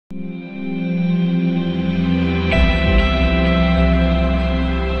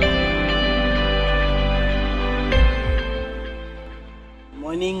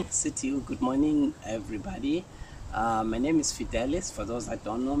City. Good morning, everybody. My name is Fidelis, for those that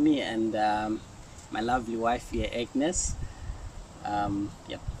don't know me, and my lovely wife here, Agnes.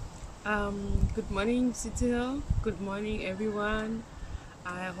 Yep. Good morning, City Hill. Good morning, everyone.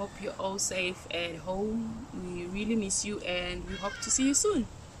 I hope you're all safe at home. We really miss you and we hope to see you soon.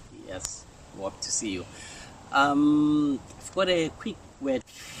 Yes, hope to see you. I've got a quick word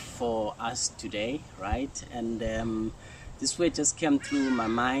for us today, right? And this word just came through my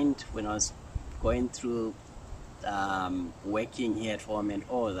mind when I was going through working here at home and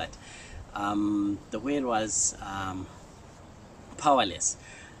all that. The word was powerless.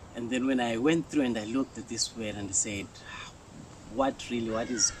 And then when I went through and I looked at this word and I said, what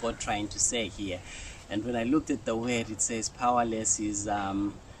is God trying to say here? And when I looked at the word, it says powerless is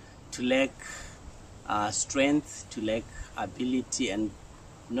to lack strength, to lack ability, and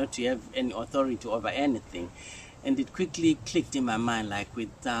not to have any authority over anything. And it quickly clicked in my mind, like with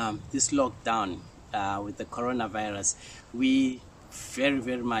this lockdown, with the coronavirus, we very,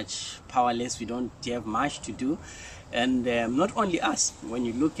 very much powerless. We don't have much to do. And not only us, when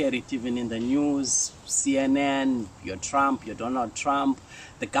you look at it, even in the news, CNN, your Trump, your Donald Trump,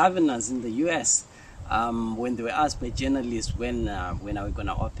 the governors in the US, when they were asked by journalists when are we going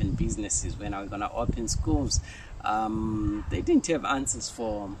to open businesses, when are we going to open schools, they didn't have answers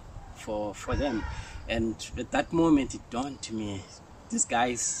for them. And at that moment, it dawned to me, these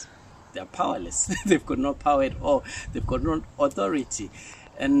guys, they're powerless. They've got no power at all. They've got no authority.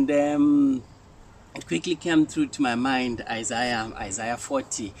 And it quickly came through to my mind Isaiah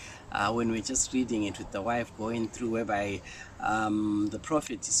 40, when we're just reading it with the wife, going through, whereby the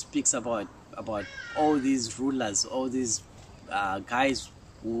prophet speaks about all these rulers, all these guys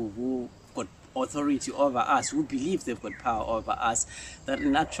who got authority over us, who believe they've got power over us, that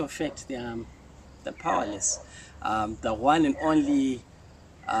in actual fact they're powerless. The one and only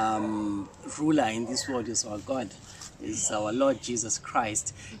ruler in this world is our God, is our Lord Jesus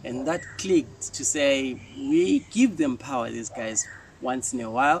Christ. And that clicked to say, we give them power, these guys, once in a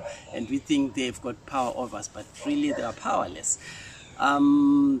while, and we think they've got power over us, but really they are powerless.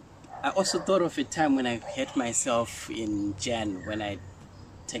 I also thought of a time when I hurt myself in Jan, when I'd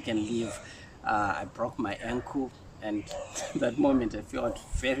taken leave. I broke my ankle, and that moment I felt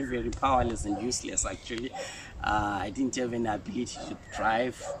very, very powerless and useless, actually. I didn't have any ability to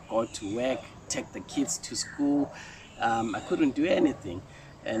drive, go to work, take the kids to school. I couldn't do anything.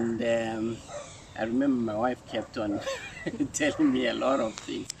 And I remember my wife kept on telling me a lot of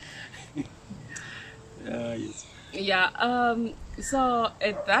things. Yes. Yeah, so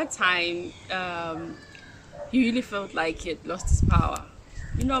at that time, he really felt like he had lost his power.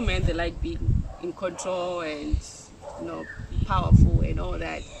 You know, men, they like being in control and, powerful and all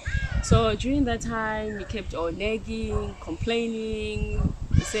that. So during that time, he kept on nagging, complaining,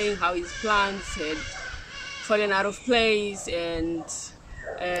 saying how his plans had fallen out of place and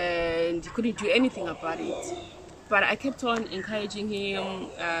he couldn't do anything about it. But I kept on encouraging him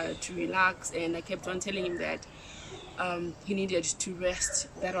to relax, and I kept on telling him that he needed to rest.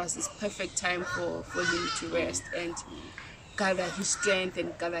 That was his perfect time for him to rest and gather his strength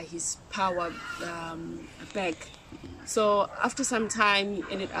and gather his power back. So after some time, he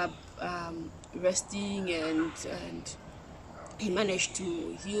ended up resting, and he managed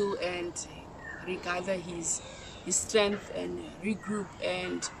to heal and regather his strength and regroup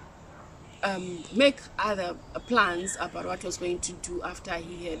and make other plans about what he was going to do after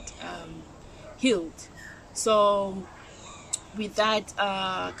he had healed. So with that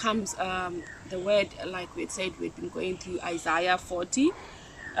comes the word, like we had said, we've been going through Isaiah 40.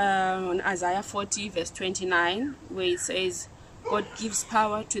 On Isaiah 40 verse 29, where it says, God gives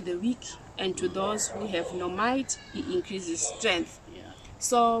power to the weak, and to those who have no might he increases strength.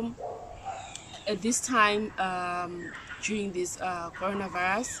 So at this time, during this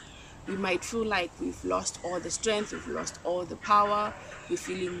coronavirus, we might feel like we've lost all the strength, we've lost all the power, we're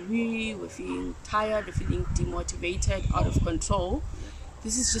feeling weary, we're feeling tired, we're feeling demotivated, out of control.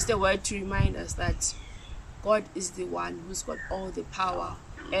 This is just a word to remind us that God is the one who's got all the power,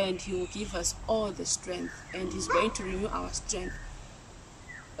 and he will give us all the strength, and he's going to renew our strength,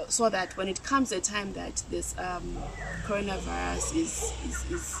 so that when it comes a time that this coronavirus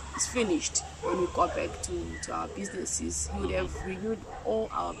is finished, when we go back to our businesses, he would have renewed all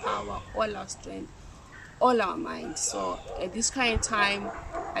our power, all our strength, all our mind. So at this kind of time,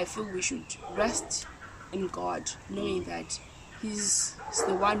 I feel we should rest in God, knowing that he's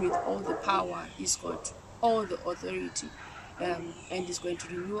the one with all the power, he's got all the authority, and is going to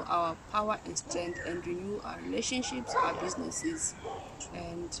renew our power and strength and renew our relationships, our businesses,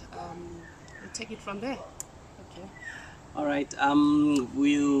 and we'll take it from there. Okay. All right.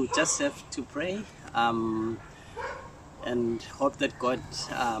 We'll just have to pray and hope that God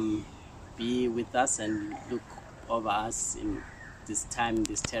be with us and look over us in this time,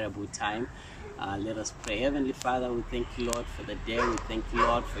 this terrible time. Let us pray. Heavenly Father, we thank you, Lord, for the day. We thank you,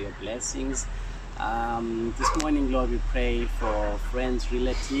 Lord, for your blessings. This morning, Lord, we pray for friends,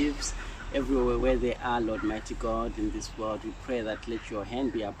 relatives, everywhere where they are, Lord, mighty God, in this world. We pray that let your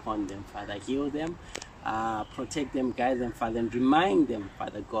hand be upon them, Father. Heal them, protect them, guide them, Father, and remind them,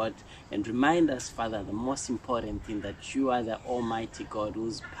 Father God, and remind us, Father, the most important thing, that you are the Almighty God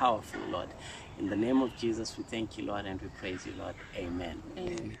who's powerful, Lord. In the name of Jesus, we thank you, Lord, and we praise you, Lord. Amen.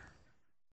 Amen.